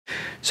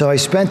So I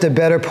spent the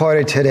better part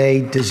of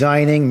today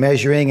designing,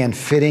 measuring, and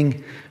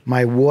fitting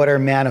my water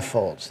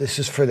manifolds. This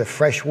is for the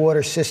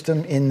freshwater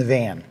system in the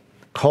van.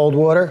 Cold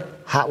water,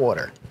 hot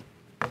water.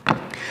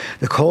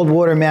 The cold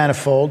water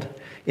manifold,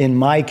 in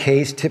my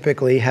case,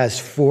 typically has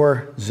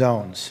 4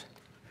 zones.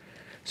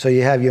 So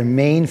you have your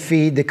main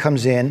feed that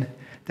comes in,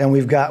 then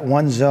we've got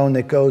one zone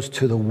that goes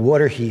to the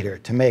water heater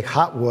to make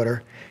hot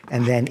water,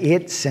 and then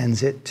it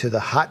sends it to the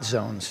hot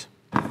zones.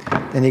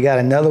 Then you got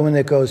another one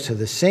that goes to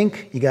the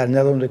sink, you got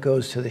another one that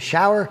goes to the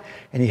shower,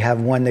 and you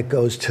have one that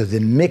goes to the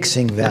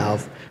mixing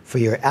valve for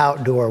your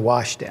outdoor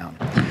washdown.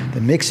 The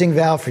mixing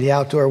valve for the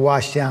outdoor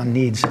washdown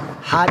needs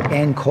hot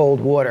and cold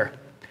water.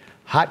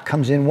 Hot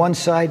comes in one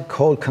side,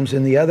 cold comes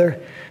in the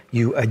other.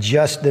 You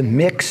adjust the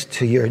mix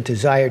to your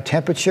desired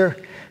temperature,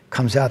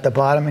 comes out the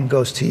bottom and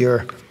goes to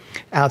your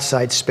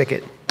outside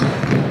spigot.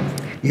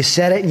 You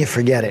set it and you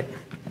forget it.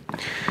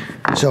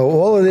 So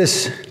all of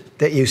this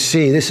that you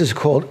see, this is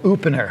called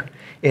Uponor.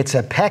 It's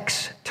a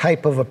PEX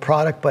type of a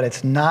product, but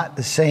it's not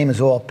the same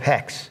as all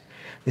PEX.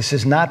 This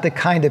is not the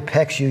kind of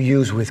PEX you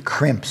use with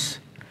crimps.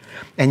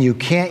 And you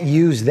can't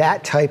use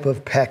that type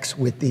of PEX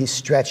with these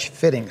stretch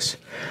fittings.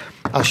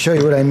 I'll show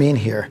you what I mean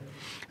here.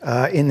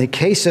 In the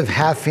case of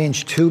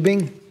half-inch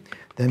tubing,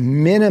 the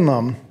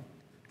minimum,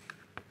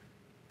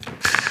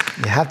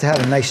 you have to have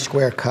a nice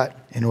square cut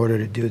in order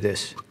to do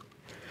this.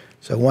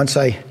 So once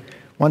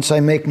I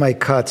make my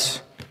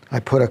cuts, I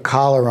put a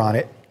collar on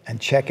it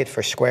and check it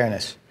for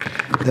squareness.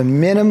 The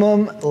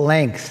minimum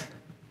length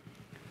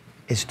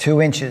is 2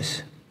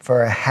 inches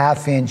for a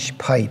half-inch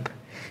pipe.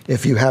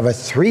 If you have a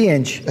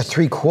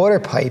 3/4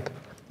 pipe,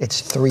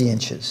 it's 3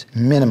 inches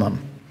minimum.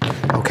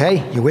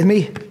 Okay, you with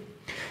me?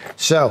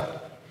 So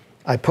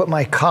I put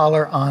my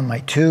collar on my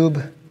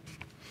tube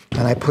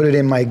and I put it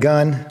in my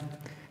gun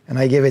and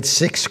I give it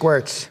 6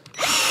 squirts.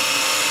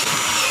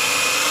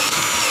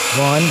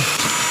 1,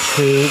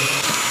 2,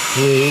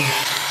 3,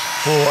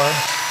 4,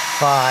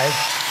 5,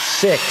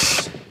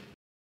 6.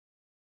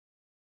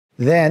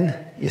 Then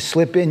you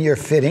slip in your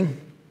fitting,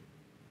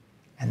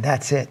 and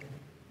that's it.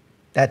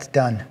 That's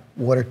done,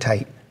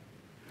 watertight.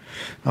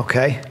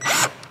 Okay?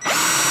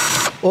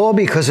 All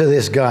because of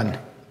this gun,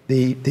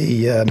 the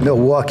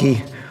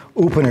Milwaukee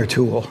Uponor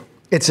tool.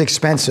 It's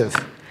expensive,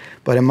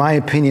 but in my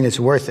opinion, it's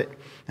worth it.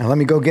 Now let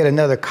me go get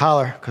another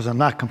collar because I'm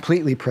not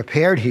completely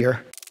prepared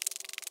here.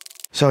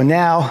 So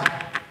now,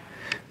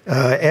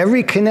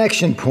 every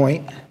connection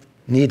point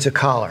needs a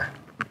collar,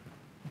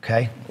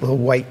 okay? A little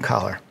white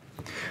collar.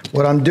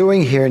 What I'm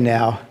doing here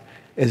now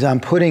is I'm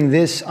putting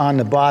this on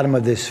the bottom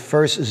of this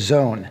first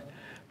zone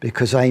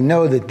because I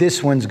know that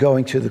this one's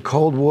going to the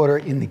cold water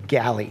in the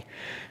galley.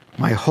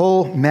 My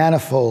whole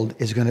manifold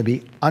is going to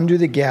be under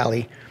the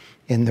galley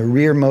in the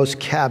rearmost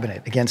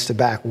cabinet against the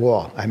back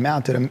wall. I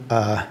mounted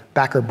a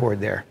backer board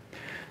there.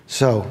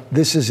 So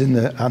this is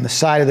on the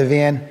side of the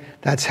van.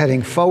 That's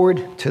heading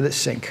forward to the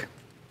sink.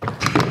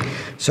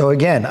 So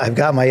again, I've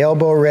got my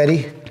elbow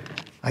ready.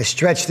 I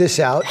stretch this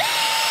out.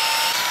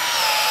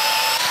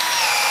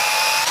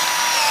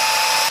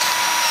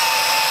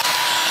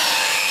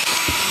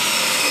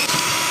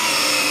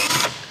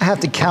 I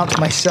have to count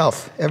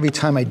myself every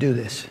time I do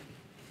this.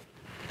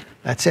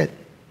 That's it.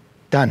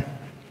 Done.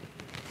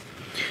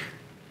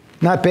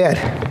 Not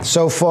bad.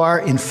 So far,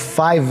 in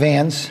 5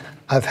 vans,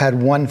 I've had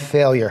 1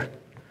 failure.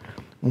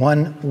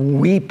 1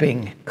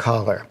 weeping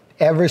collar.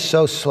 Ever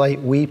so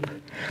slight weep.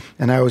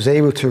 And I was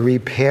able to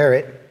repair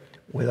it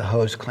with a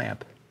hose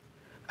clamp.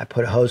 I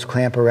put a hose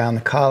clamp around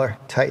the collar,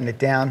 tightened it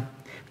down,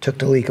 took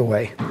the leak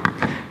away.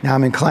 Now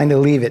I'm inclined to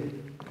leave it.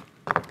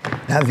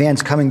 That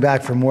van's coming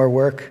back for more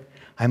work.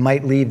 I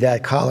might leave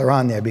that collar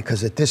on there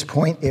because at this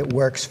point it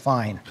works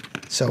fine.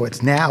 So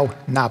it's now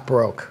not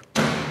broke.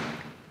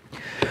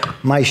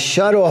 My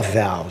shutoff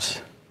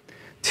valves,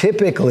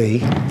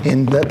 typically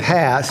in the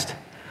past,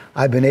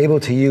 I've been able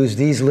to use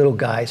these little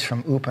guys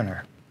from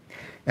Uponor.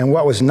 And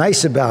what was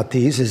nice about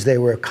these is they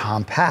were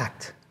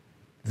compact,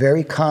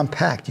 very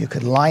compact. You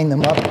could line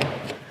them up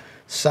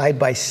side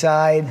by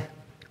side,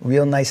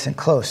 real nice and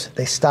close.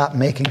 They stopped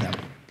making them.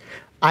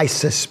 I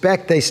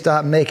suspect they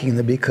stopped making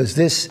them because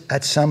this,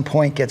 at some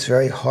point, gets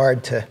very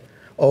hard to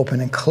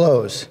open and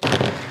close.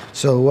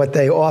 So what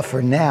they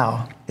offer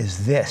now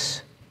is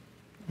this.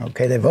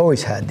 Okay, they've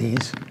always had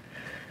these.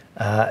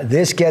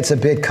 This gets a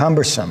bit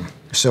cumbersome.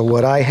 So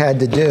what I had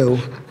to do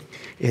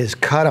is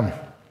cut them.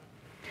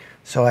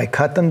 So I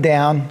cut them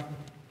down,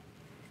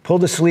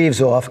 pulled the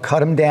sleeves off, cut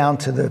them down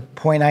to the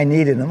point I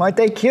needed them. Aren't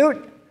they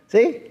cute?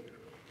 See?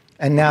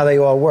 And now they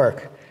all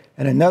work.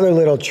 And another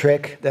little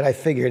trick that I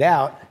figured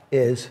out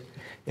is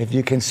if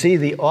you can see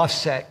the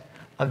offset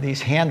of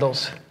these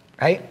handles,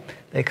 right?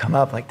 They come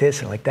up like this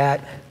and like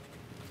that.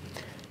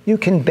 You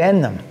can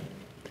bend them.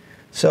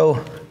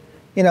 So,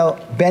 you know,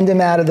 bend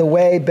them out of the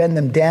way, bend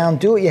them down,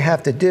 do what you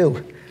have to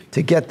do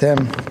to get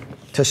them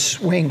to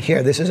swing.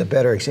 Here, this is a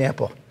better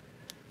example.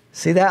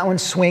 See, that one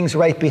swings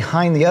right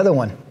behind the other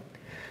one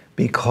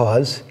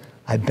because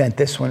I bent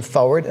this one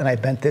forward and I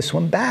bent this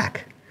one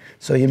back.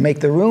 So you make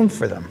the room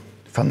for them.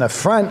 From the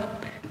front,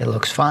 it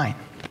looks fine.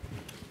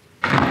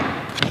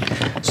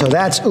 So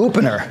that's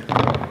Uponor.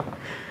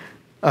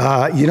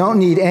 You don't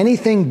need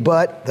anything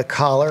but the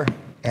collar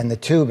and the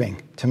tubing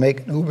to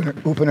make an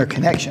Uponor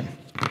connection.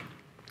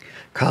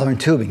 Collar and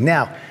tubing.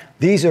 Now,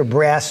 these are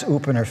brass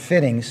Uponor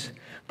fittings,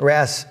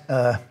 brass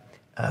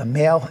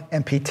male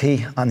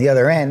MPT on the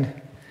other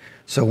end.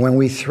 So when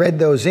we thread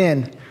those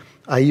in,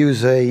 I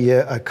use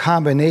a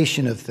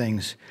combination of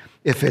things.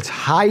 If it's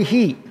high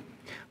heat,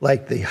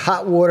 like the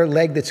hot water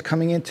leg that's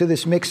coming into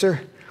this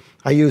mixer,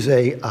 I use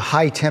a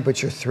high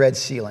temperature thread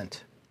sealant,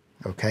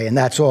 okay? And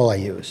that's all I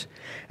use.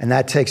 And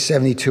that takes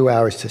 72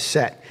 hours to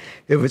set.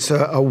 If it's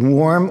a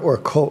warm or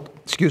cold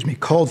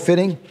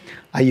fitting,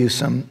 I use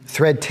some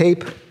thread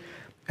tape,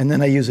 and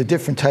then I use a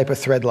different type of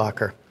thread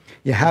locker.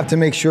 You have to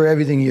make sure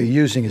everything you're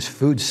using is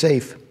food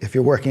safe if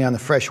you're working on the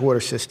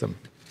freshwater system.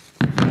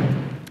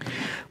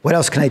 What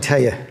else can I tell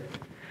you?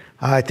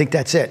 I think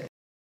that's it.